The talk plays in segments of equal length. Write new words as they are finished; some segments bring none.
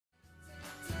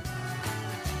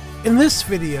In this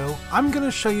video, I'm going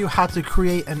to show you how to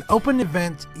create an open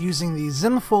event using the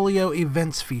Zenfolio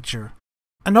Events feature.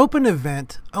 An open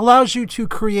event allows you to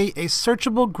create a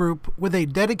searchable group with a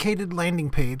dedicated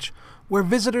landing page where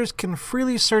visitors can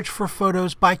freely search for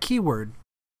photos by keyword.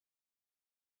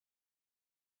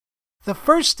 The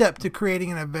first step to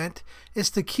creating an event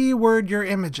is to keyword your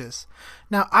images.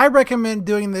 Now, I recommend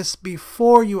doing this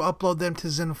before you upload them to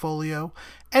Zenfolio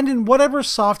and in whatever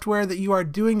software that you are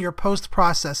doing your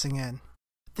post-processing in.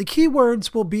 The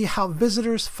keywords will be how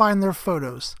visitors find their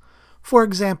photos. For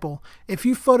example, if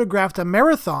you photographed a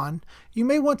marathon, you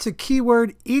may want to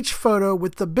keyword each photo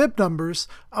with the bib numbers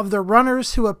of the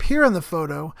runners who appear in the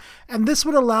photo, and this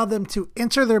would allow them to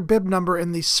enter their bib number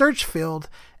in the search field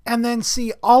and then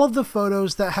see all of the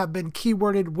photos that have been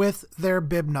keyworded with their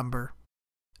bib number.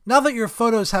 Now that your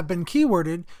photos have been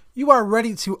keyworded, you are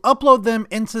ready to upload them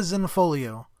into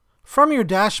Zenfolio. From your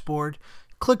dashboard,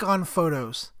 click on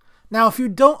Photos. Now, if you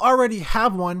don't already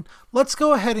have one, let's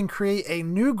go ahead and create a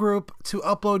new group to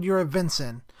upload your events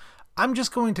in. I'm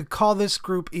just going to call this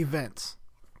group Events.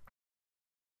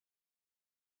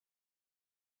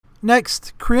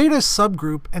 Next, create a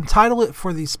subgroup and title it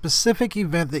for the specific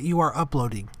event that you are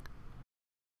uploading.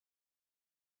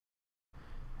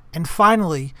 And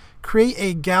finally, create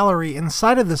a gallery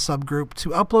inside of the subgroup to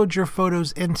upload your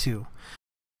photos into.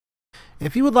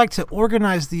 If you would like to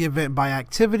organize the event by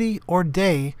activity or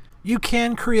day, you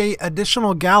can create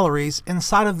additional galleries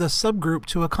inside of the subgroup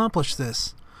to accomplish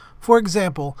this. For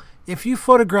example, if you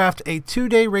photographed a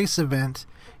 2-day race event,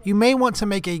 you may want to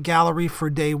make a gallery for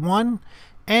day 1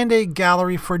 and a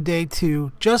gallery for day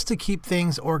 2 just to keep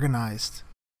things organized.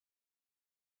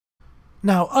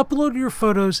 Now upload your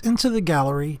photos into the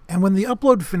gallery, and when the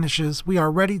upload finishes, we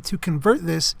are ready to convert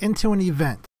this into an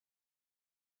event.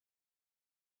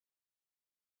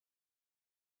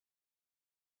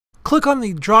 Click on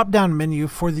the drop-down menu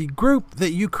for the group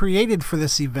that you created for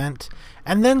this event,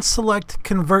 and then select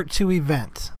Convert to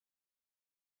Event.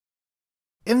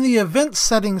 In the Event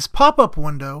Settings pop-up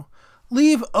window,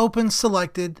 leave Open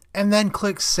selected and then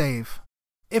click Save.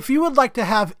 If you would like to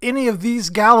have any of these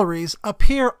galleries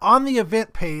appear on the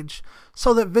event page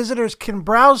so that visitors can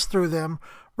browse through them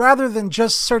rather than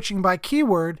just searching by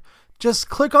keyword, just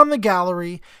click on the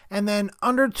gallery and then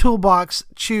under Toolbox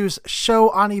choose Show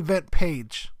on Event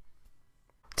Page.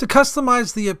 To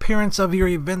customize the appearance of your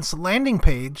event's landing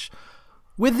page,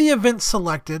 with the event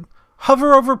selected,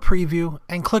 hover over Preview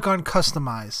and click on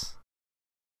Customize.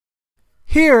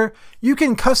 Here, you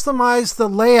can customize the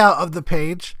layout of the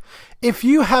page. If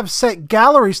you have set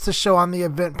galleries to show on the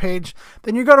event page,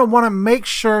 then you're going to want to make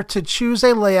sure to choose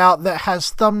a layout that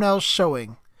has thumbnails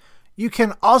showing. You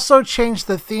can also change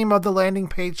the theme of the landing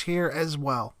page here as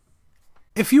well.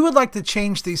 If you would like to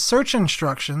change the search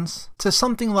instructions to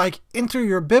something like enter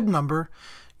your bib number,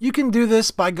 you can do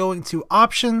this by going to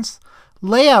Options,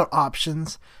 Layout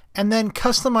Options, and then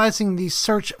customizing the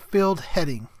search field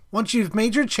heading. Once you've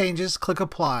made your changes, click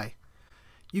Apply.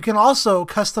 You can also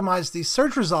customize the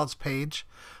search results page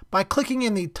by clicking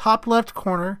in the top left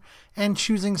corner and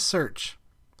choosing Search.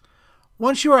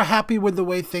 Once you are happy with the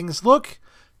way things look,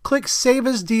 click Save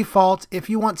as Default if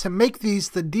you want to make these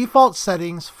the default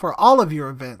settings for all of your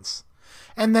events.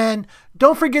 And then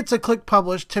don't forget to click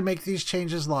Publish to make these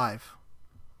changes live.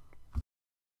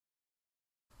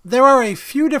 There are a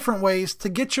few different ways to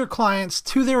get your clients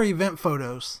to their event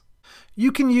photos.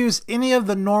 You can use any of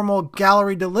the normal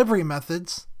gallery delivery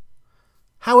methods.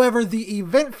 However, the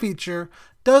event feature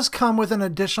does come with an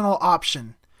additional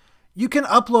option. You can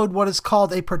upload what is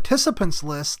called a participants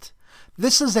list.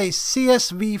 This is a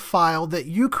CSV file that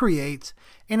you create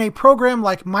in a program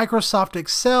like Microsoft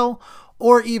Excel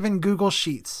or even Google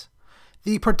Sheets.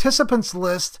 The participants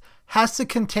list has to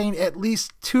contain at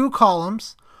least 2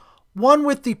 columns, one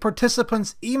with the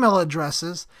participants' email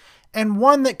addresses, and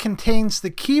one that contains the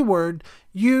keyword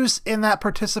used in that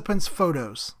participant's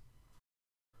photos.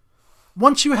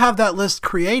 Once you have that list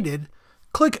created,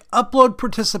 click Upload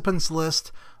Participants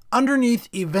List underneath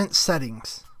Event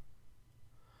Settings.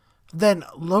 Then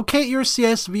locate your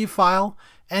CSV file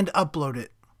and upload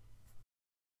it.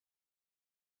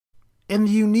 In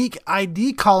the Unique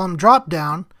ID column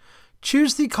drop-down,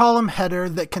 choose the column header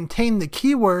that contain the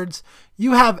keywords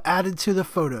you have added to the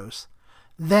photos.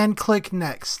 Then click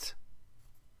Next.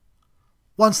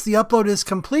 Once the upload is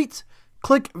complete,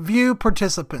 click View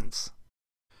Participants.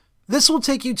 This will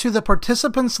take you to the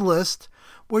participants list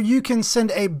where you can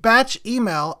send a batch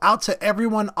email out to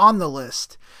everyone on the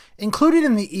list. Included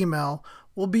in the email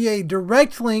will be a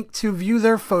direct link to view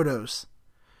their photos.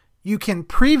 You can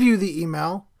preview the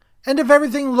email, and if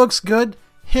everything looks good,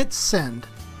 hit Send.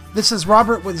 This is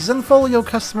Robert with Zenfolio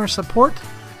Customer Support.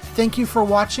 Thank you for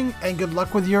watching and good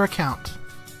luck with your account.